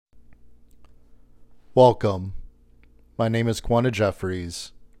Welcome. My name is Quanta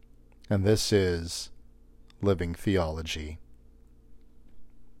Jeffries, and this is Living Theology.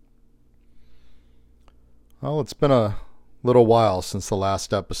 Well, it's been a little while since the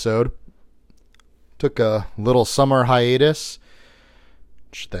last episode. Took a little summer hiatus,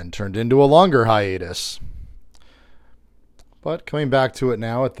 which then turned into a longer hiatus. But coming back to it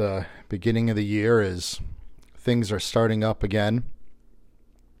now at the beginning of the year as things are starting up again.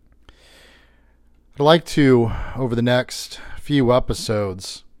 I'd like to, over the next few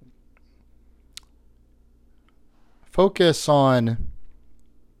episodes, focus on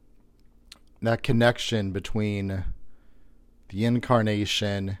that connection between the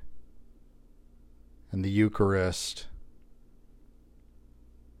Incarnation and the Eucharist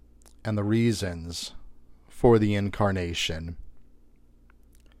and the reasons for the Incarnation.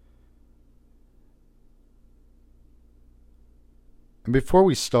 And before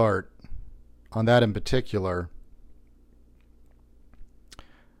we start on that in particular,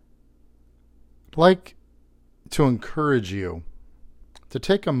 I'd like to encourage you to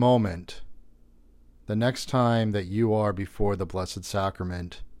take a moment the next time that you are before the Blessed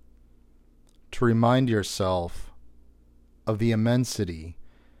Sacrament to remind yourself of the immensity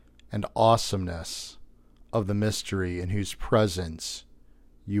and awesomeness of the mystery in whose presence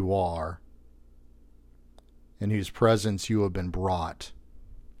you are, in whose presence you have been brought.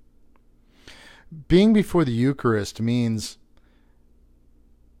 Being before the Eucharist means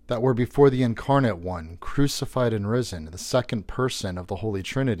that we're before the Incarnate One, crucified and risen, the second person of the Holy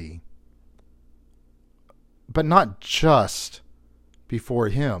Trinity. But not just before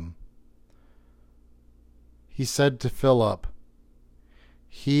Him. He said to Philip,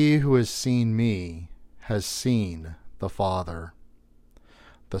 "He who has seen me has seen the Father."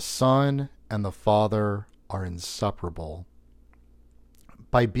 The Son and the Father are inseparable.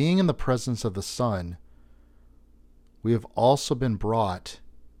 By being in the presence of the Son, we have also been brought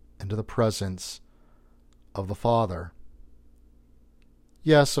into the presence of the Father.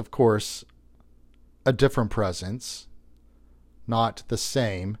 Yes, of course, a different presence, not the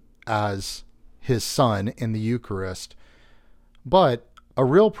same as His Son in the Eucharist, but a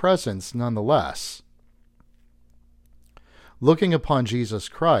real presence nonetheless. Looking upon Jesus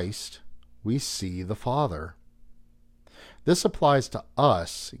Christ, we see the Father. This applies to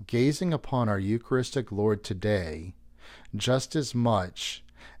us gazing upon our Eucharistic Lord today just as much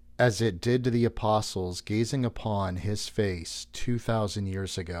as it did to the apostles gazing upon His face 2,000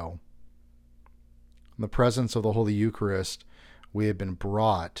 years ago. In the presence of the Holy Eucharist, we have been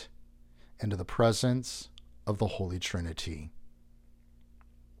brought into the presence of the Holy Trinity.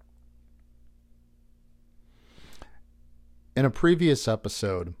 In a previous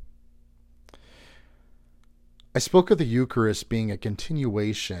episode, I spoke of the Eucharist being a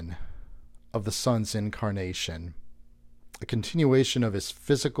continuation of the Son's incarnation, a continuation of His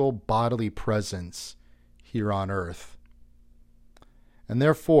physical bodily presence here on earth. And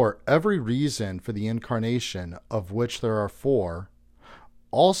therefore, every reason for the Incarnation, of which there are four,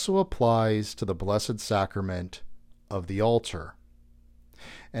 also applies to the Blessed Sacrament of the altar.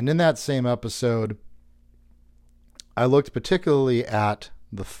 And in that same episode, I looked particularly at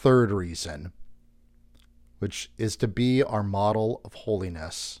the third reason, which is to be our model of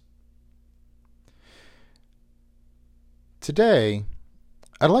holiness. Today,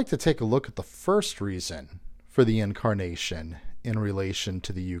 I'd like to take a look at the first reason for the Incarnation in relation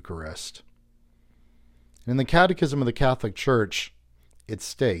to the Eucharist. In the Catechism of the Catholic Church, it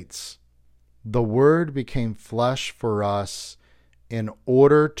states, "The Word became flesh for us in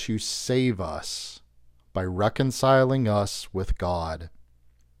order to save us by reconciling us with God."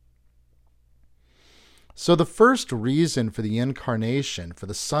 So the first reason for the Incarnation, for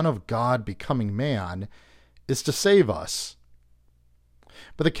the Son of God becoming man, is to save us.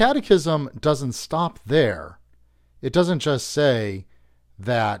 But the Catechism doesn't stop there. It doesn't just say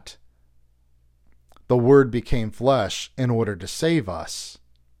that the Word became flesh in order to save us.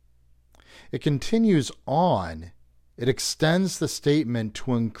 It continues on. It extends the statement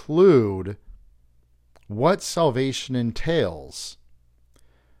to include what salvation entails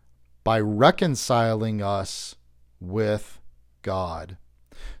by reconciling us with God.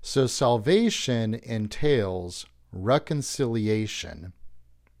 So salvation entails reconciliation.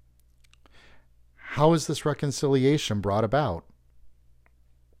 How is this reconciliation brought about?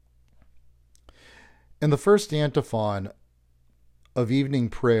 In the first antiphon of evening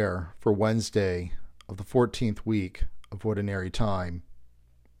prayer for Wednesday of the 14th week of Ordinary Time,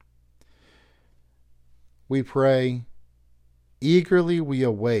 we pray, "Eagerly we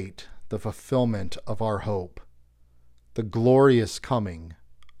await the fulfillment of our hope, the glorious coming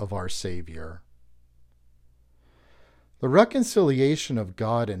of our Savior." The reconciliation of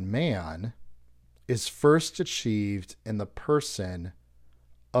God and man is first achieved in the person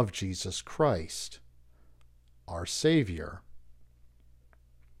of Jesus Christ, our Savior.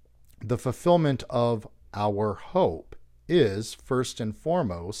 The fulfillment of our hope is, first and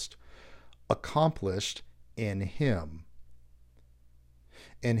foremost, accomplished in Him.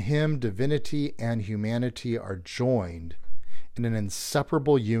 In Him, divinity and humanity are joined in an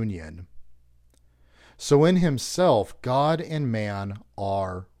inseparable union. So in Himself, God and man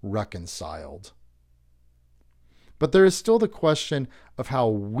are reconciled. But there is still the question of how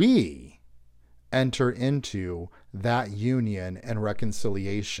we enter into that union and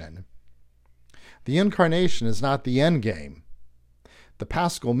reconciliation. The Incarnation is not the end game. The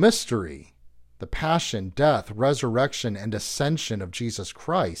Paschal mystery, the passion, death, resurrection, and ascension of Jesus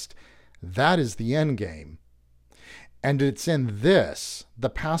Christ, that is the end game. And it's in this, the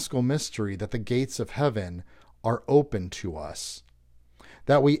Paschal mystery, that the gates of heaven are open to us,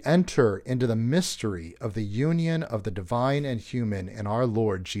 that we enter into the mystery of the union of the divine and human in our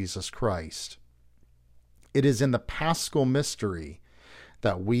Lord Jesus Christ. It is in the Paschal mystery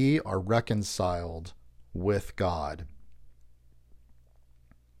that we are reconciled with God.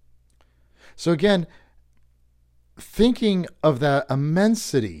 So again, thinking of that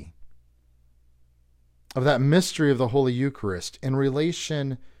immensity of that mystery of the Holy Eucharist in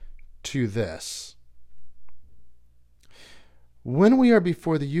relation to this. When we are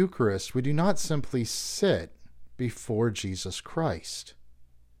before the Eucharist, we do not simply sit before Jesus Christ.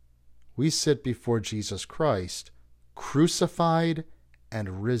 We sit before Jesus Christ, crucified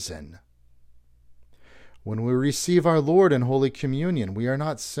and risen. When we receive our Lord in Holy Communion, we are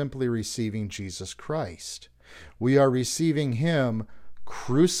not simply receiving Jesus Christ. We are receiving Him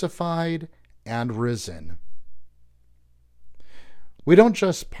crucified and risen. We don't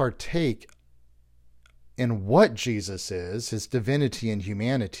just partake in what Jesus is, His divinity and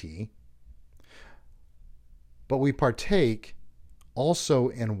humanity, but we partake also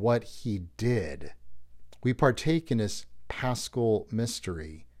in what He did. We partake in His Paschal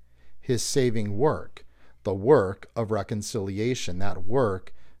mystery, His saving work, the work of reconciliation, that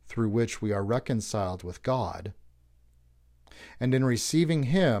work through which we are reconciled with God. And in receiving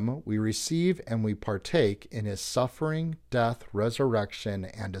Him, we receive and we partake in His suffering, death, resurrection,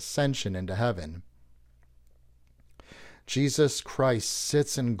 and ascension into heaven. Jesus Christ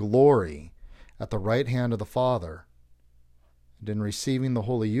sits in glory at the right hand of the Father. And in receiving the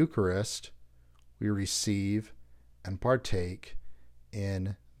Holy Eucharist, we receive and partake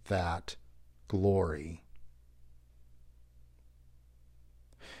in that glory.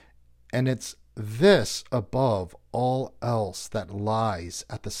 And it's this above all else that lies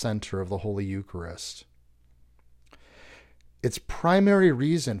at the center of the Holy Eucharist. Its primary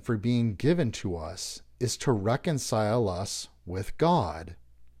reason for being given to us is to reconcile us with God.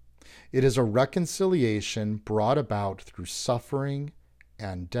 It is a reconciliation brought about through suffering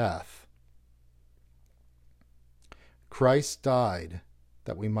and death. Christ died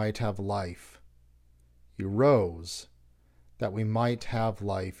that we might have life. He rose that we might have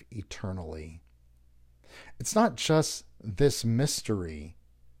life eternally. It's not just this mystery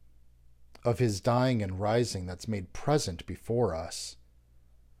of His dying and rising that's made present before us,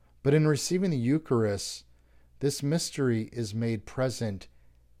 but in receiving the Eucharist, this mystery is made present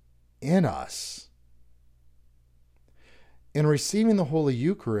in us. In receiving the Holy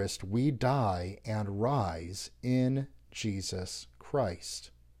Eucharist, we die and rise in Jesus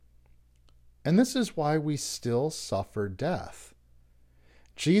Christ. And this is why we still suffer death.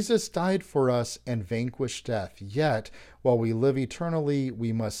 Jesus died for us and vanquished death, yet while we live eternally,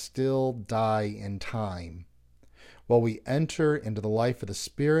 we must still die in time. While we enter into the life of the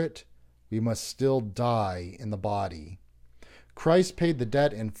Spirit, we must still die in the body. Christ paid the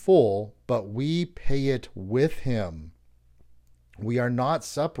debt in full, but we pay it with Him. We are not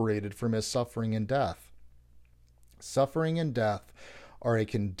separated from His suffering and death. Suffering and death are a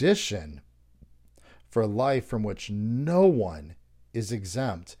condition for life from which no one is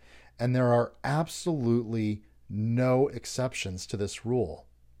exempt, and there are absolutely no exceptions to this rule.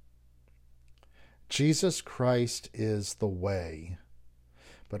 Jesus Christ is the way,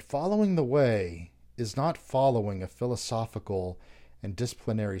 but following the way is not following a philosophical and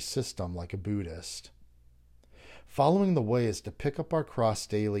disciplinary system like a Buddhist. Following the way is to pick up our cross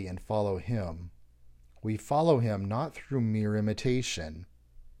daily and follow Him. We follow Him not through mere imitation,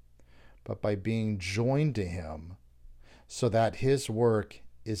 but by being joined to Him, so that His work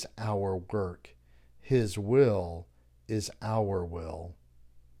is our work, His will is our will.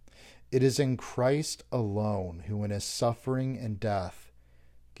 It is in Christ alone who in His suffering and death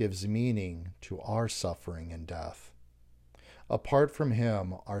gives meaning to our suffering and death. Apart from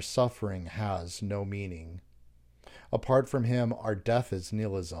him, our suffering has no meaning. Apart from him, our death is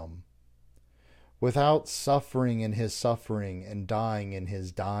nihilism. Without suffering in his suffering and dying in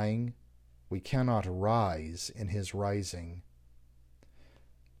his dying, we cannot rise in his rising.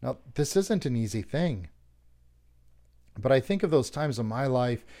 Now, this isn't an easy thing. But I think of those times in my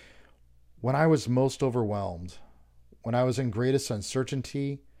life when I was most overwhelmed, when I was in greatest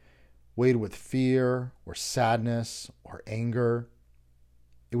uncertainty, weighed with fear or sadness or anger.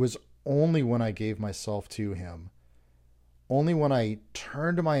 It was only when I gave myself to him, only when I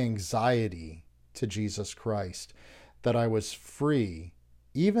turned my anxiety to Jesus Christ, that I was free,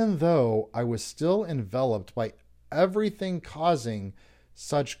 even though I was still enveloped by everything causing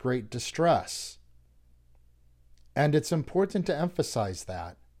such great distress. And it's important to emphasize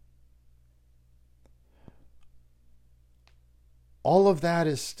that. All of that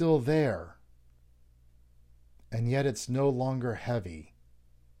is still there, and yet it's no longer heavy.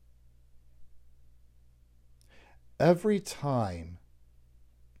 Every time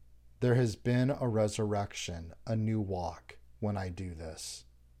there has been a resurrection, a new walk, when I do this.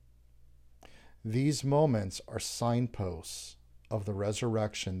 These moments are signposts of the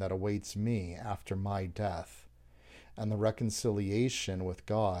resurrection that awaits me after my death and the reconciliation with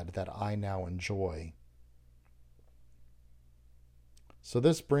God that I now enjoy. So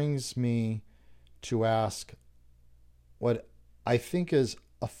this brings me to ask what I think is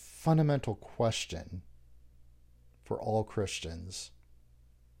a fundamental question for all Christians.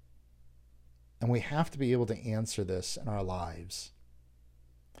 And we have to be able to answer this in our lives.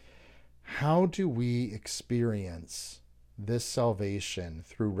 How do we experience this salvation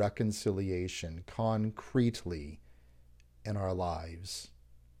through reconciliation concretely in our lives?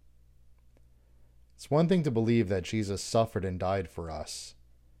 It's one thing to believe that Jesus suffered and died for us.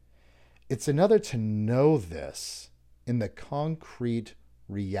 It's another to know this in the concrete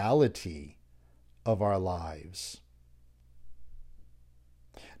reality of our lives.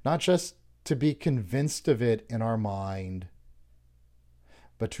 Not just to be convinced of it in our mind,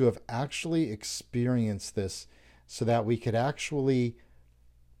 but to have actually experienced this so that we could actually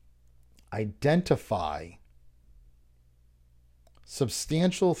identify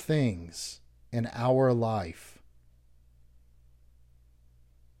substantial things in our life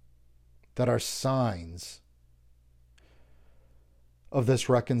that are signs of this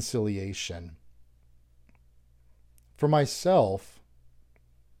reconciliation. For myself,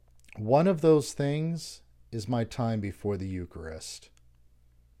 one of those things is my time before the Eucharist,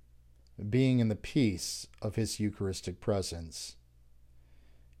 being in the peace of his Eucharistic presence.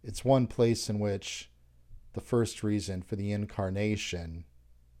 It's one place in which the first reason for the Incarnation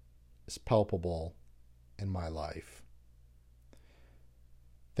is palpable in my life.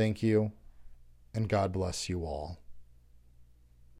 Thank you, and God bless you all.